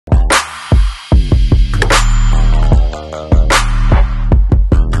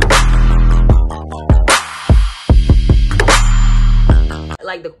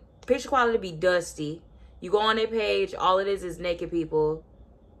quality be dusty. You go on their page, all it is naked people.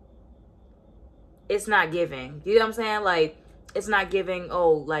 It's not giving. You know what I'm saying? Like, it's not giving,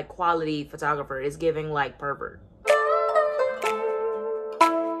 oh, like quality photographer. It's giving like pervert.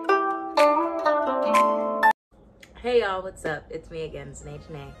 Hey y'all, what's up? It's me again, Zhanae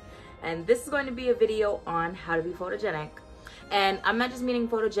Janae. And this is going to be a video on how to be photogenic. And I'm not just meaning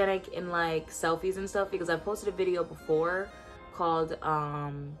photogenic in like selfies and stuff, because I've posted a video before called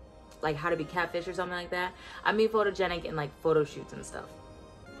like how to be catfish or something like that. I mean photogenic in like photo shoots and stuff.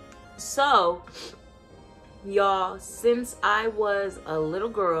 So y'all, since I was a little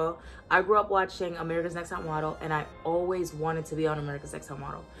girl, I grew up watching America's Next Top Model, and I always wanted to be on America's Next Top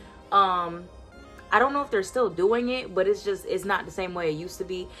Model. I don't know if they're still doing it, but it's not the same way it used to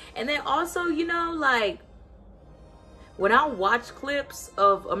be. And then also, you know, like when I watch clips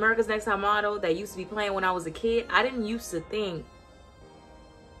of America's Next Top Model that used to be playing when I was a kid, I didn't used to think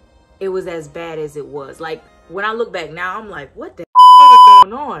it was as bad as it was. Like when I look back now, I'm like, what the is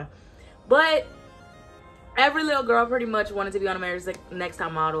going on? But every little girl pretty much wanted to be on America's Next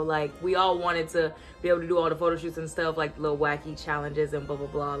Top Model. Like, we all wanted to be able to do all the photo shoots and stuff, like the little wacky challenges and blah, blah,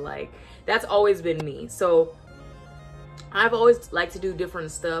 blah. Like, that's always been me. So, I've always liked to do different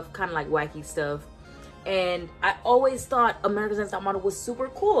stuff, kind of like wacky stuff. And I always thought America's Next Top Model was super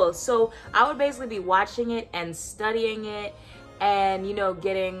cool. So, I would basically be watching it and studying it and, you know,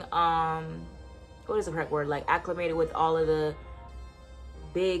 getting, what is the correct word? Like, acclimated with all of the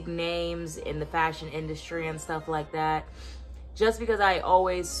big names in the fashion industry and stuff like that, just because I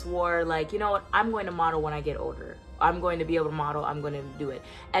always swore, like, you know what, I'm going to model when I get older. I'm going to be able to model. I'm going to do it.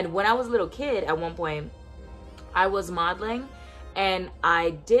 And when I was a little kid, at one point I was modeling, and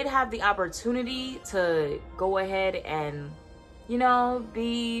I did have the opportunity to go ahead and, you know,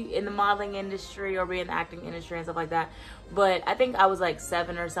 be in the modeling industry or be in the acting industry and stuff like that. But I think I was like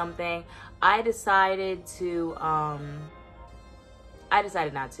 7 or something. I decided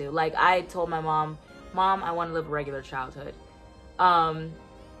not to. Like, I told my mom, I want to live a regular childhood.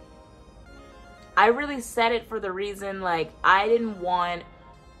 I really said it for the reason, like, I didn't want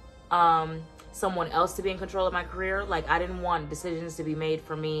someone else to be in control of my career. Like, I didn't want decisions to be made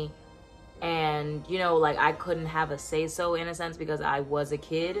for me. And, you know, like, I couldn't have a say-so in a sense because I was a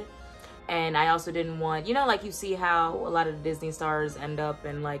kid. And I also didn't want, you know, like, you see how a lot of the Disney stars end up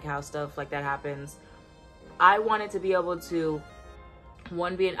and, like, how stuff like that happens. I wanted to be able to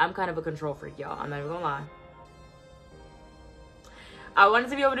I'm kind of a control freak, y'all. I'm not even gonna lie. I wanted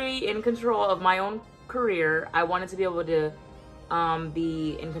to be able to be in control of my own career. I wanted to be able to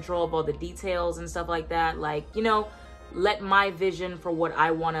be in control of all the details and stuff like that. Like, you know, let my vision for what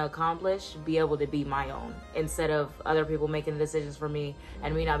I want to accomplish be able to be my own, instead of other people making decisions for me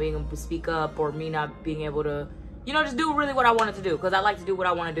and me not being able to speak up, or me not being able to, you know, just do really what I wanted to do, because I like to do what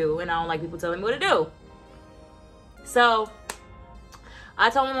I want to do and I don't like people telling me what to do. So I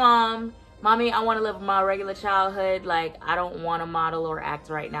told my mom, Mommy, I want to live my regular childhood. Like, I don't want to model or act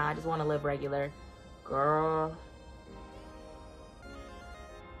right now. I just want to live regular. Girl,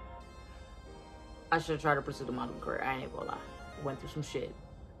 I should have tried to pursue the modeling career. I ain't even gonna lie. Went through some shit.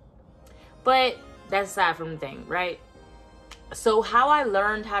 But that's aside from the thing, right? So how I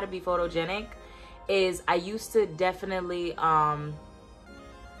learned how to be photogenic is I used to definitely,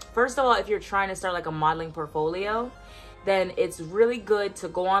 first of all, if you're trying to start like a modeling portfolio, then it's really good to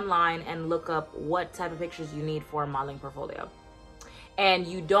go online and look up what type of pictures you need for a modeling portfolio. And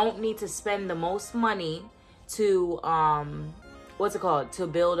you don't need to spend the most money to, to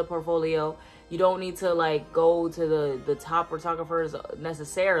build a portfolio. You don't need to like go to the top photographers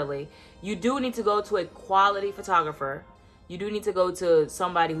necessarily. You do need to go to a quality photographer. You do need to go to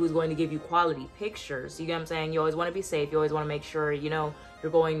somebody who's going to give you quality pictures. You get what I'm saying? You always want to be safe. You always want to make sure, you know,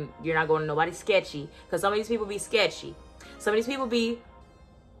 you're not going to nobody sketchy, because some of these people be sketchy. Some of these people be,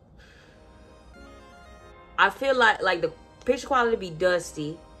 I feel like the picture quality be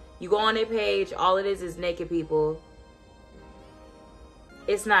dusty. You go on their page, all it is naked people.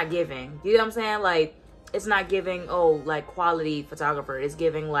 It's not giving. You know what I'm saying? Like, it's not giving, oh, like quality photographer. It's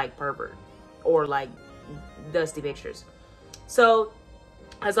giving like pervert or like dusty pictures. So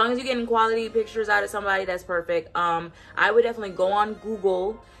as long as you're getting quality pictures out of somebody, that's perfect. I would definitely go on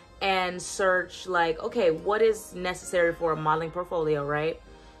Google and search like, okay, what is necessary for a modeling portfolio, right?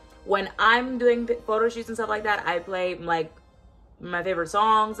 When I'm doing photo shoots and stuff like that, I play like my favorite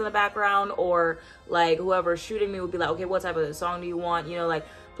songs in the background, or like whoever's shooting me would be like, okay, what type of song do you want? You know, like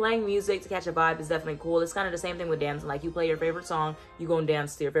playing music to catch a vibe is definitely cool. It's kind of the same thing with dancing. Like, you play your favorite song, you go and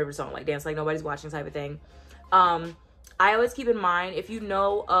dance to your favorite song, like dance like nobody's watching type of thing. I always keep in mind, if you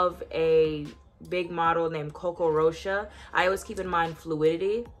know of a big model named Coco Rocha, I always keep in mind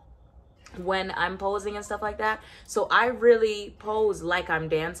fluidity. when I'm posing and stuff like that. So I really pose like I'm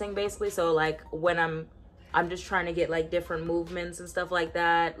dancing, basically. So like when I'm just trying to get like different movements and stuff like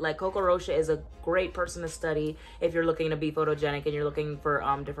that. Like Coco Rocha is a great person to study if you're looking to be photogenic and you're looking for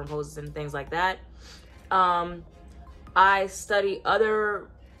different poses and things like that. I study other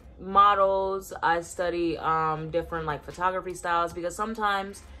models. I study different like photography styles, because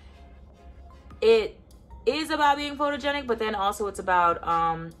sometimes it is about being photogenic, but then also it's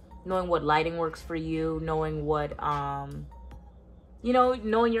about knowing what lighting works for you, knowing what you know,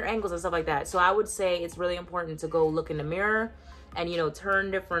 knowing your angles and stuff like that. So I would say it's really important to go look in the mirror and, you know,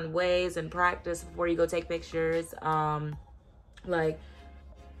 turn different ways and practice before you go take pictures. Like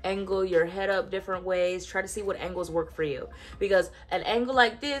angle your head up different ways. Try to see what angles work for you, because an angle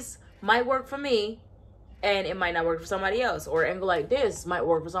like this might work for me and it might not work for somebody else, or an angle like this might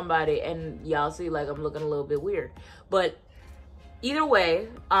work for somebody and y'all see like I'm looking a little bit weird. But either way,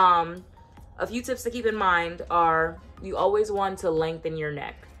 a few tips to keep in mind are, you always want to lengthen your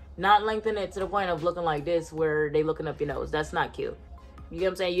neck. Not lengthen it to the point of looking like this where they looking up your nose. That's not cute. You get what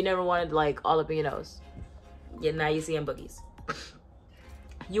I'm saying? You never wanted like all up in your nose. Yeah, now you seeing boogies.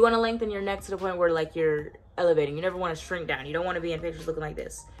 You want to lengthen your neck to the point where like you're elevating. You never want to shrink down. You don't want to be in pictures looking like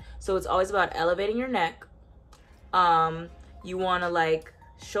this. So it's always about elevating your neck. You want to like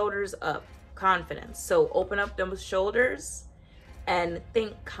shoulders up, confidence. So open up those shoulders and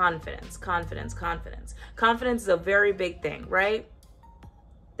think confidence, confidence, confidence. Confidence is a very big thing, right?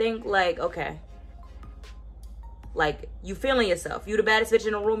 Think like, okay, like you feeling yourself. You the baddest bitch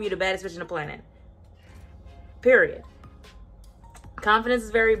in the room, you the baddest bitch in the planet. Period. Confidence is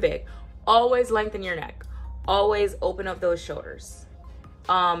very big. Always lengthen your neck. Always open up those shoulders.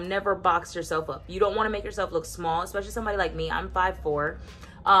 Never box yourself up. You don't want to make yourself look small, especially somebody like me. I'm 5'4".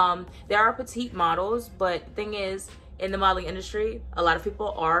 There are petite models, but the thing is, in the modeling industry, a lot of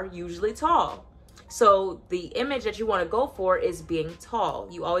people are usually tall. So the image that you want to go for is being tall.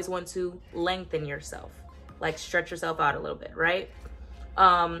 You always want to lengthen yourself, like stretch yourself out a little bit, right?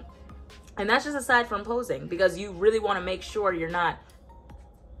 And that's just aside from posing, because you really want to make sure you're not,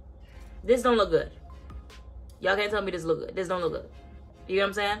 this don't look good. Y'all can't tell me this look good. This don't look good. You know what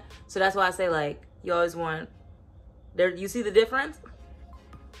I'm saying? So that's why I say like, you always want, there, you see the difference?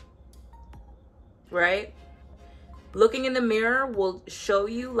 Right? Looking in the mirror will show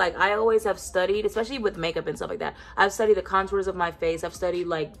you, like I always have studied, especially with makeup and stuff like that. I've studied the contours of my face. I've studied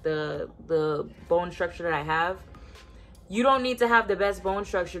like the bone structure that I have. You don't need to have the best bone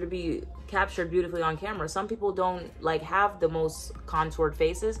structure to be captured beautifully on camera. Some people don't like have the most contoured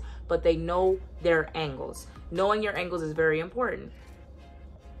faces, but they know their angles. Knowing your angles is very important.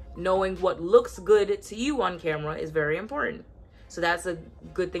 Knowing what looks good to you on camera is very important. So that's a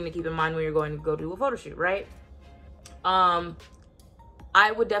good thing to keep in mind when you're going to go do a photo shoot, right? I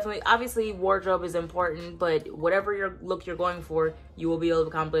would definitely, obviously wardrobe is important, but whatever your look you're going for, you will be able to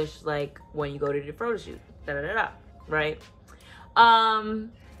accomplish like when you go to the photo shoot, right?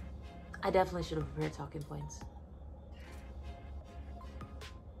 I definitely should have prepared talking points.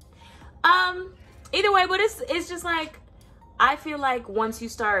 Either way, but it's just like, I feel like once you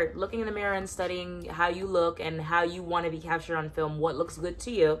start looking in the mirror and studying how you look and how you want to be captured on film, what looks good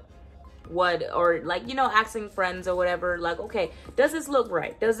to you, what, or like, you know, asking friends or whatever, like, okay, does this look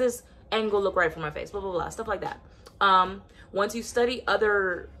right? Does this angle look right for my face? Blah, blah, blah, stuff like that. Once you study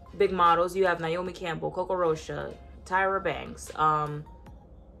other big models, you have Naomi Campbell, Coco Rocha, Tyra Banks, what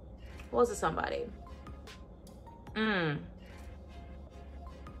was it, somebody? I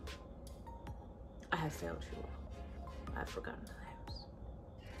have failed you all. I've forgotten the names.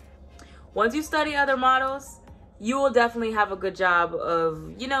 Once you study other models, you will definitely have a good job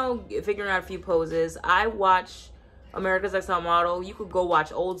of, you know, figuring out a few poses. I watch America's Next Top Model. You could go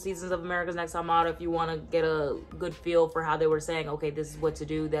watch old seasons of America's Next Top Model if you want to get a good feel for how they were saying, okay, this is what to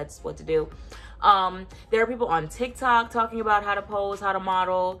do, that's what to do. There are people on TikTok talking about how to pose, how to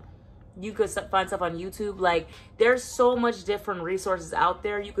model. You could find stuff on YouTube. Like, there's so much different resources out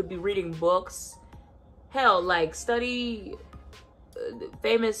there. You could be reading books. Hell, like, study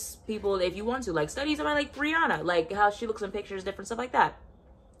famous people if you want to. Like, study somebody like Rihanna, like how she looks in pictures, different stuff like that.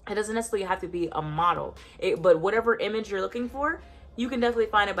 It doesn't necessarily have to be a model, but whatever image you're looking for, you can definitely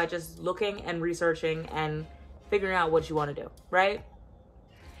find it by just looking and researching and figuring out what you want to do, right?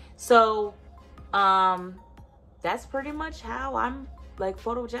 So that's pretty much how I'm like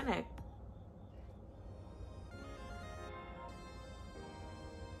photogenic.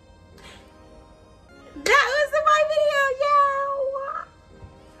 That was my video,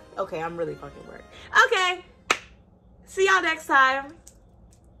 yo. Okay, I'm really fucking bored. Okay, see y'all next time.